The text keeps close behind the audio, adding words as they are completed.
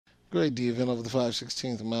Grade D event over the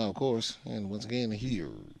 5/16 mile course. And once again, here's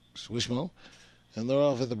Wishmo. And they're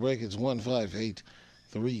off at the break. It's 1, 5, 8,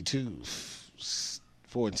 3, 2,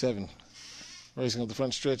 4, and 7. Racing up the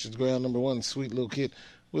front stretch is ground number 1, Sweet Little Kid,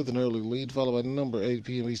 with an early lead, followed by number 8,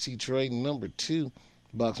 PMBC Trade, number 2,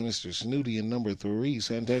 Box Mr. Snooty, and number 3,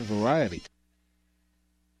 Santana Variety.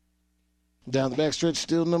 Down the back stretch,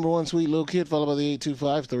 still number 1, Sweet Little Kid, followed by the 8, 2,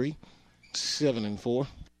 5, 3, 7, and 4.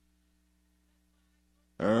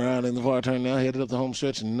 Around in the far turn now, headed up the home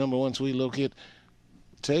stretch, and number 1, Sweet Little Kid,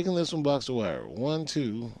 taking this one box to wire. 1,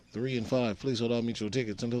 2, 3, and 5. Please hold all mutual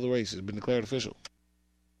tickets until the race has been declared official.